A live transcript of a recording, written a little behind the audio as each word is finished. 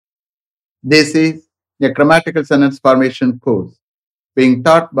This is a grammatical sentence formation course being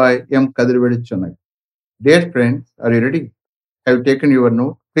taught by M. Kadirvedi Chennai. Dear friends, are you ready? Have you taken your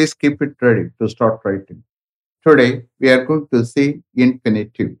note? Please keep it ready to start writing. Today, we are going to see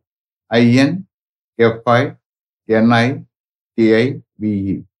infinitive. INFINITIVE.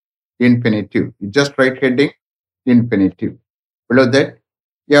 Infinitive. You just write heading infinitive. Below that,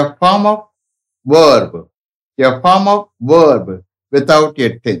 a form of verb. A form of verb without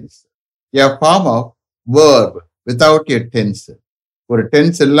a tense. A form of verb without a tense. ஒரு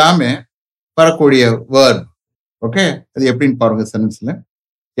tense இல்லாம வரக்கூடிய verb. Okay, அது எப்படின்னு பாருங்க சென்டென்ஸ்ல.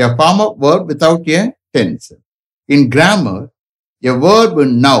 A form of verb without a tense. In grammar, a verb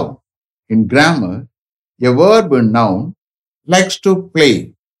noun. In grammar, a verb noun likes to play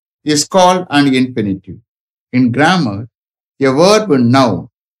is called an infinitive. In grammar, a verb noun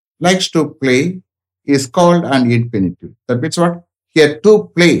likes to play is called an infinitive. That means what? Here, to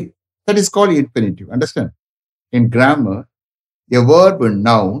play. That is called infinitive. Understand? In grammar, a verb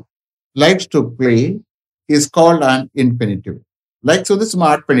noun likes to play is called an infinitive. Like so, this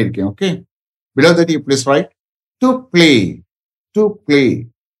mark panirken, okay? Below that, you please write to play. To play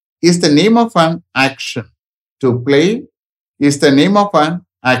is the name of an action. To play is the name of an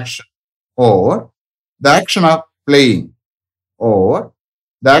action or the action of playing or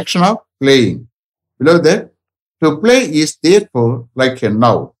the action of playing. Below that, to play is therefore like a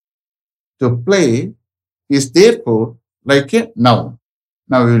noun. To play is therefore like a noun.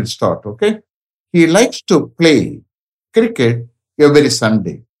 Now we will start, okay? He likes to play cricket every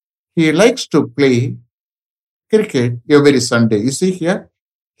Sunday. He likes to play cricket every Sunday. You see here,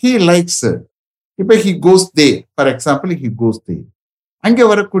 he likes it. If he goes there, for example, he goes there. அங்கே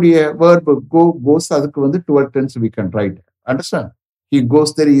வரக்கூடிய verb go, goes, அதுக்கு வந்து 12 tense we can write. Understand? He goes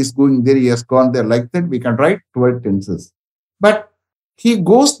there, he is going there, he has gone there. Like that, we can write 12 tenses. But he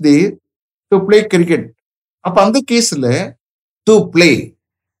goes there to play cricket. அப்ப அந்த கேஸ்ல to play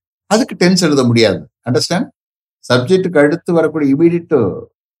அதுக்கு tense எழுத முடியாது. Understand? சப்ஜெக்டுக்கு அடுத்து வரக்கூடிய immediate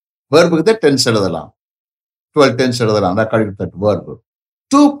வேர்புக்கு தான் tense எழுதலாம். 12 டென்ஸ் எழுதலாம். That verb.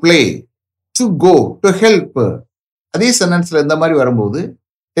 To play, to go, to help, அதே சென்டென்ஸ்ல இந்த மாதிரி வரும்போது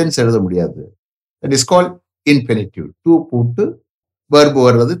டென்ஸ் எழுத முடியாது. That is call infinitive. To போட்டு வேர்பு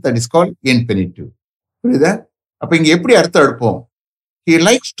வர்றது தட் இஸ் கால் இன்ஃபினிட்டிவ். புரியுதா? அப்ப இங்க எப்படி அர்த்தம் எடுப்போம்? He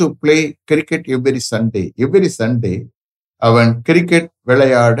likes to play cricket every Sunday. Every Sunday அவன் கிரிக்கெட்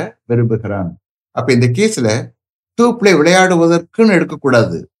விளையாட விரும்புகிறான். அப்ப இந்த கேஸ்ல டு பிளே விளையாடுவதற்குன்னு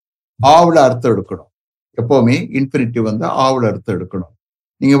எடுக்கக்கூடாது, ஆவுல அர்த்தம் எடுக்கணும். எப்பவுமே இன்ஃபினிட்டிவ் வந்து ஆவுல அர்த்தம் எடுக்கணும்.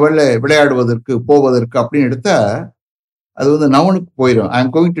 நீங்க விளையாடுவதற்கு போவதற்கு அப்படின்னு எடுத்தா அது வந்து நவுனுக்கு போயிடும். ஐ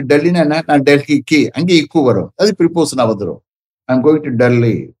எம் கோயிங் டு டெல்லின்னா என்ன? நான் டெல்லிக்கு, அங்கே இக்கு வரும், அது ப்ரிப்போசனா வந்துடும். I am going to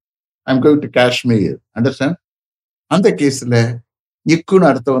Delhi, I am going to Kashmir. Understand? அந்த கேஸ்ல இக்குன்னு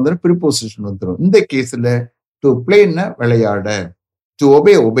அர்த்தம் வந்துடும், ப்ரிப்போசிஷன் வந்துடும். இந்த கேஸ்ல டு பிளேன்னா விளையாட, டு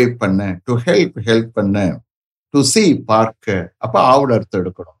ஒபே ஒபே பண்ண, டு ஹெல்ப் ஹெல்ப் பண்ண, டு சி பார்க்க. அப்ப ஆவோட அர்த்தம்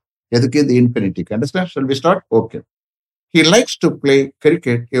எடுக்கணும். எதுக்கு? இது infinitive. Understand? Shall we start? Okay. He likes to play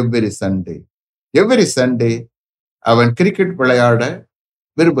cricket every Sunday. Every Sunday அவன் கிரிக்கெட் விளையாட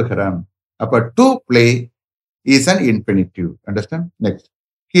விரும்புகிறான். அப்ப to play is an infinitive. Understand? Next.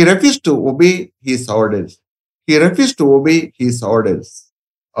 He refused to obey his orders. He refused to obey his orders.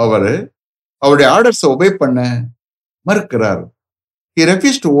 அவருடைய orders obey பண்ண மறுக்கிறார். He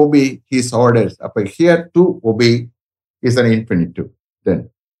refused to obey his orders. அப்ப here to obey is an infinitive. Then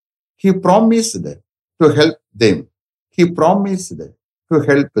he promised to help them. He promised to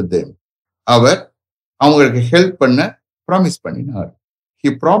help them. அவர் அவங்களுக்கு help பண்ண promise பண்ணினார். He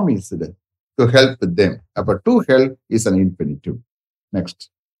promised to help them. அப்ப to help is an infinitive. Next.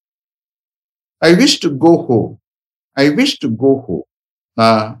 I wish to go home. I wish to go home.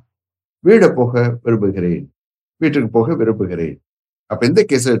 நான் வீடு போக விரும்புகிறேன், வீட்டுக்கு போக விரும்புகிறேன். அப்ப இந்த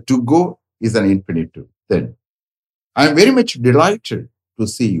கேஸ்ல to go is an infinitive. Then I am very much delighted to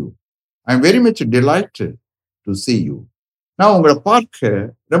see you. I am very much delighted to see you. நான் உங்களை பார்க்க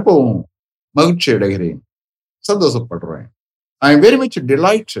ரொம்பவும் மகிழ்ச்சி அடைகிறேன், சந்தோஷப்படுறேன். I am very much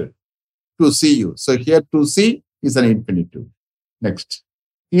delighted to see you. So here to see is an infinitive. Next.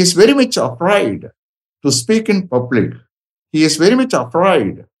 He is very much afraid to speak in public. He is very much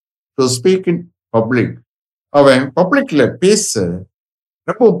afraid to speak in public. அவன் பப்ளிக்ல பேச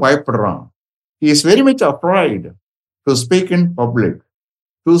ரொம்ப பயப்படுறான். He is very much afraid to speak in public.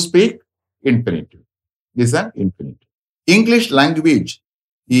 To speak, infinitive. This is an infinitive. English language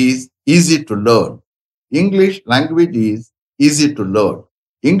is easy to learn. English language is easy to learn.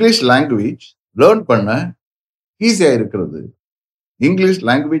 English language learn பண்ண ஈஸியா இருக்கிறது. English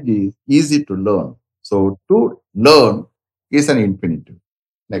language is easy to learn. So to learn is an infinitive.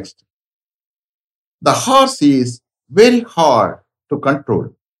 Next. The horse is very hard to control.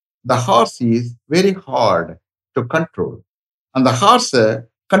 The horse is very hard to control. அந்த ஹார்ஸை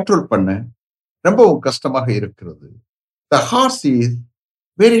control பண்ண ரொம்பவும் கஷ்டமாக இருக்கிறது. The horse is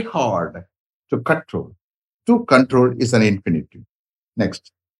very hard to control. To control is an infinitive. Next.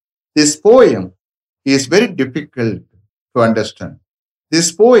 This poem is very difficult to understand. This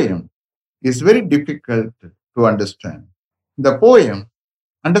poem is very difficult to understand. The poem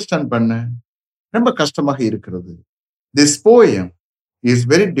understand பண்ண ரொம்ப கஷ்டமாக இருக்கிறது. This poem is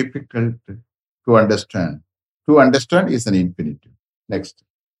very difficult to understand. To understand is an infinitive. Next.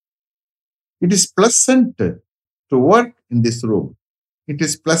 It is pleasant to work in this room. It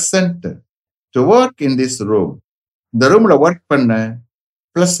is pleasant to work in this room. இந்த ரூம்ல work பண்ண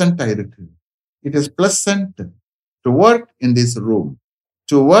பிளசண்டா இருக்கு. It is pleasant to work in this room.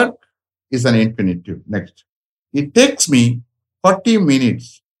 To work is an infinitive. Next. It takes me 40 minutes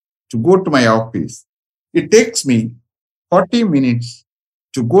to go to my office. It takes me 40 minutes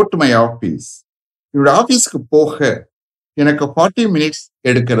to go to my office. என்னோட ஆபீஸ்க்கு போக எனக்கு 40 minutes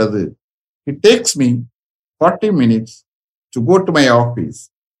எடுக்கிறது. It takes me 40 minutes to go to my office.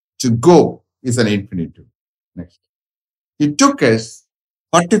 To go is an infinitive. Next. It took us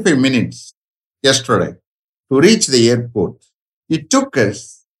 45 minutes yesterday to reach the airport. It took us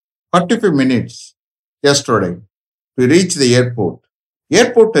 45 minutes yesterday to reach the airport.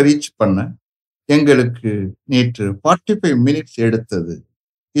 ஏர்போர்ட்டை reach பண்ண எங்களுக்கு நேற்று 45 minutes எடுத்தது.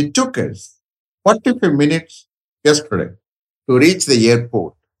 It took us 45 minutes yesterday to reach the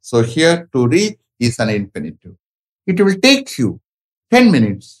airport. So here to reach is an infinitive. It will take you 10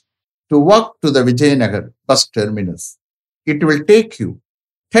 minutes to walk to the Vijayanagar bus terminus. It will take you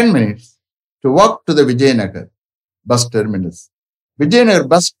 10 minutes to walk to the Vijayanagar bus terminus. Vijayanagar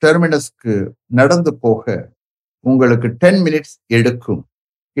bus terminusக்கு நடந்து போக உங்களுக்கு 10 minutes எடுக்கும்.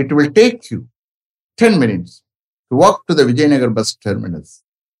 It will take you 10 minutes to walk to the Vijayanagar bus terminus.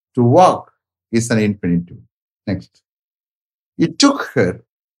 To walk is an infinitive. Next. It took her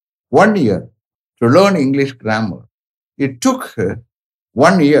 1 year to learn English grammar. It took her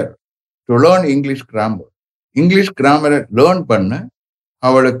 1 year to learn English grammar. English grammar learn பண்ண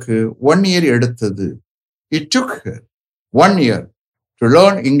அவளுக்கு 1 year எடுத்தது. It took her 1 year to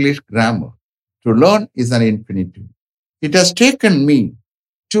learn English grammar. To learn is an infinitive. It has taken me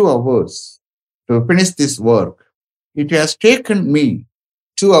 2 hours to finish this work. It has taken me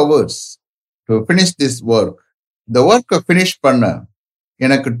 2 hours to finish this work. The work finish பண்ண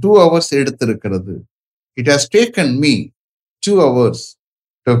எனக்கு 2 hours எடுத்திருக்கிறது. It has taken me 2 hours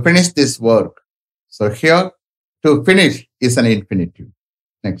to finish this work. So here, to finish is an infinitive.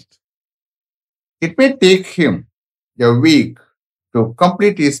 Next. It may take him a week to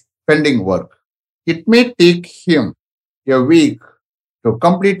complete his pending work. It may take him a week to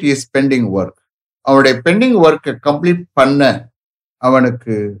complete his pending work. அவனுடைய pending ஒர்க்கை complete பண்ண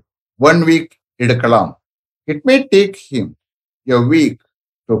அவனுக்கு 1 week எடுக்கலாம். It may take him a week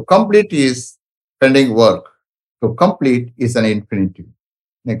to complete his pending work. To complete is an infinitive.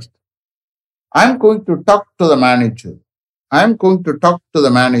 Next. I'm going to talk to the manager. I'm going to talk to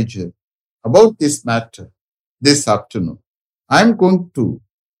the manager about this matter this afternoon. I'm going to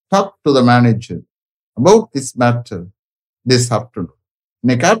talk to the manager about this matter this afternoon.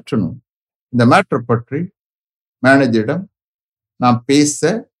 இன்னைக்கு afternoon இந்த matter பற்றி மேனேஜரிடம் நான் பேச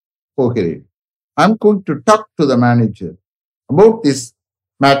போகிறேன். I'm going to talk to the manager about this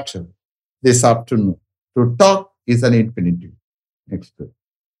matter this afternoon. To talk is an infinitive. Next.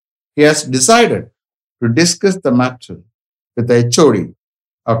 He has decided to discuss the matter with the HOD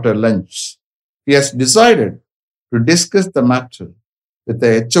after lunch. He has decided to discuss the matter with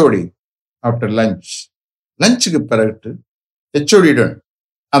the HOD after lunch. லஞ்சுக்கு பிறகு HOD-டன்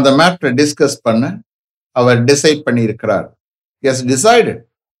அந்த மேட்டரை discuss பண்ண அவர் decide பண்ணியிருக்கிறார். He has decided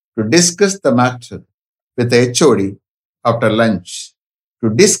to discuss the matter with the HOD after lunch. To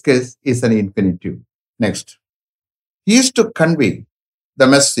discuss is an infinitive. Next. He is to convey the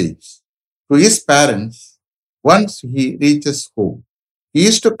message to his parents once he reaches home. He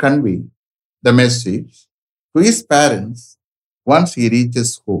is to convey the message to his parents once he reaches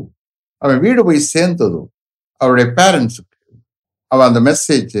home. அவன் வீடு போய் சேர்ந்ததும் அவருடைய பேரண்ட்ஸுக்கு அவன் அந்த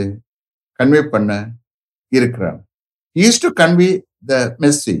மெசேஜை convey பண்ண இருக்கிறான். He is to convey the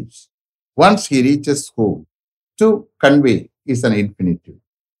message once he reaches home. To convey is an infinitive.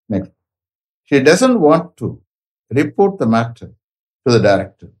 Next. She doesn't want to report the matter to the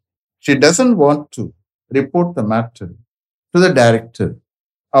director. She doesn't want to report the matter to the director.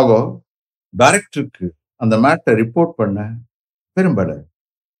 அவ டைரக்டருக்கு அந்த matter report பண்ண விரும்பல.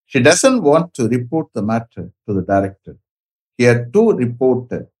 She doesn't want to report the matter to the director. Here to report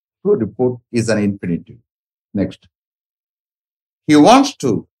to report is an infinitive. Next, he wants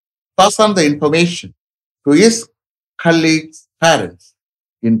to pass on the information to his colleagues' parents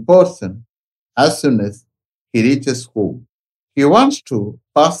in person as soon as he reaches home. He wants to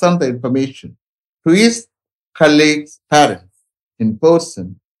pass on the information to his colleagues' parents in person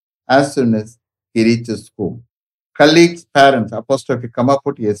as soon as he reaches home. Colleagues' parents, apostrophe, comma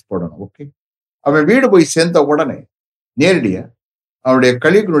போட்டு S போடணும். Okay, அவன் வீடு போய் சேர்ந்த உடனே நேரடியா அவனுடைய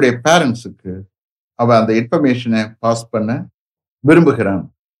கலீகனுடைய பேரண்ட்ஸுக்கு அவன் அந்த இன்ஃபர்மேஷனை பாஸ் பண்ண விரும்புகிறான்.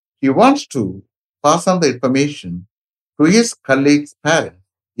 He wants to pass on the information to his colleague's parents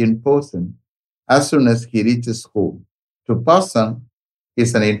in person as soon as he reaches home. To pass on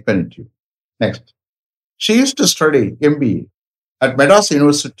is an infinitive. Next, she used to study MBA at Madras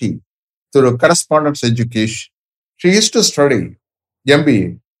University through correspondence education. She used to study MBA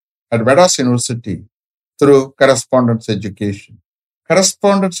at Madras University through correspondence education.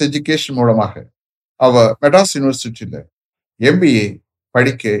 Correspondence education மூலமாக அவ மெட்ராஸ் யூனிவர்சிட்டியில MBA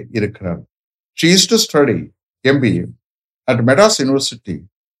படிக்க இருக்கிறார். She used to study MBA at Madras University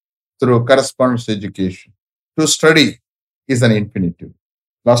through correspondence education. To study is an infinitive.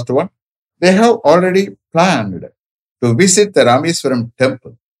 Last one. They have already planned to visit the Rameswaram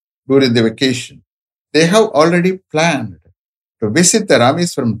temple during the vacation. They have already planned to visit the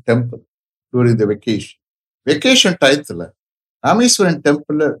Rameswaram temple during the vacation. Vacation டயத்துல Rameswaram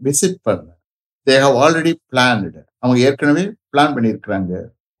temple visit பண்ண they have already planned. அவங்க ஏற்கனவே plan பண்ணியிருக்கிறாங்க.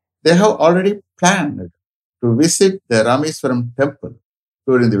 They have already planned to visit the Rameswaram temple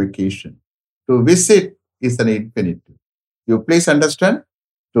during the vacation. To visit is an infinitive. You please understand?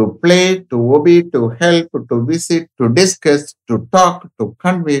 To play, to obey, to help, to visit, to discuss, to talk, to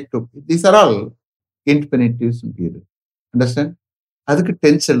convey, these are all infinitives in period. Understand? அதுக்கு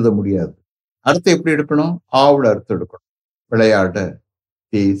tense எழுத முடியாது. அர்த்தம் எப்படி எடுக்கணும்? ஆவோட அர்த்தம் எடுக்கணும். விளையாட,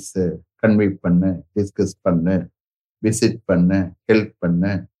 பேச, கன்வே பண்ண, டிஸ்கஸ் பண்ண, விசிட் பண்ண, ஹெல்ப் பண்ண,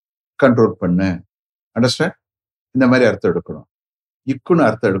 கண்ட்ரோல் பண்ண. அண்டர்ஸ்டாண்ட்? இந்த மாதிரி அர்த்தம் எடுக்கணும். இக்குன்னு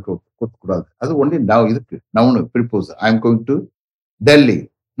அர்த்தம் கொடுக்கக்கூடாது. அது ஒன்லி நான் இதுக்கு நவுனு ப்ரிப்போஸ். I am going to Delhi.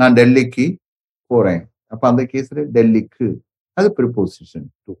 நான் டெல்லிக்கு போறேன். அப்ப அந்த கேஸ்ல டெல்லிக்கு அது ப்ரிப்போசிஷன்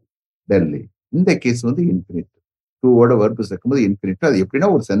டு டெல்லி. இந்த கேஸ் வந்து இன்ஃபினிட்டிவ். டூவோட வெர்பு சேர்க்கும்போது இன்ஃபினிட்டிவ். அது எப்படின்னா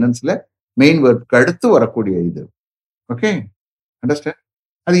ஒரு சென்டென்ஸ்ல மெயின் வெர்புக்கு அடுத்து வரக்கூடிய இது. Okay, understand?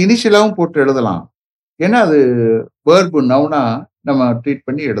 அது இனிஷியலாகவும் போட்டு எழுதலாம். ஏன்னா அது வேர்பு நவுனா நம்ம ட்ரீட்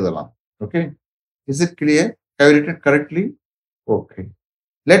பண்ணி எழுதலாம். Okay, is it clear? Have written correctly? Okay.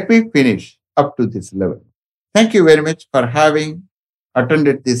 Let me finish up to this level. Thank you very much for having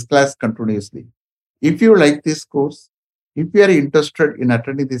attended this class continuously. If you like this course, if you are interested in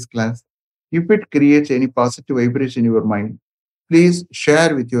attending this class, if it creates any positive vibration in your mind, please share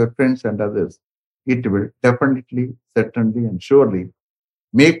with your friends and others. It will definitely, certainly, and surely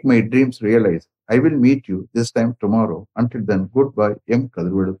make my dreams realize. I will meet you this time tomorrow. Until then, goodbye. M.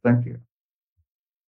 Kadirvadu. Thank you.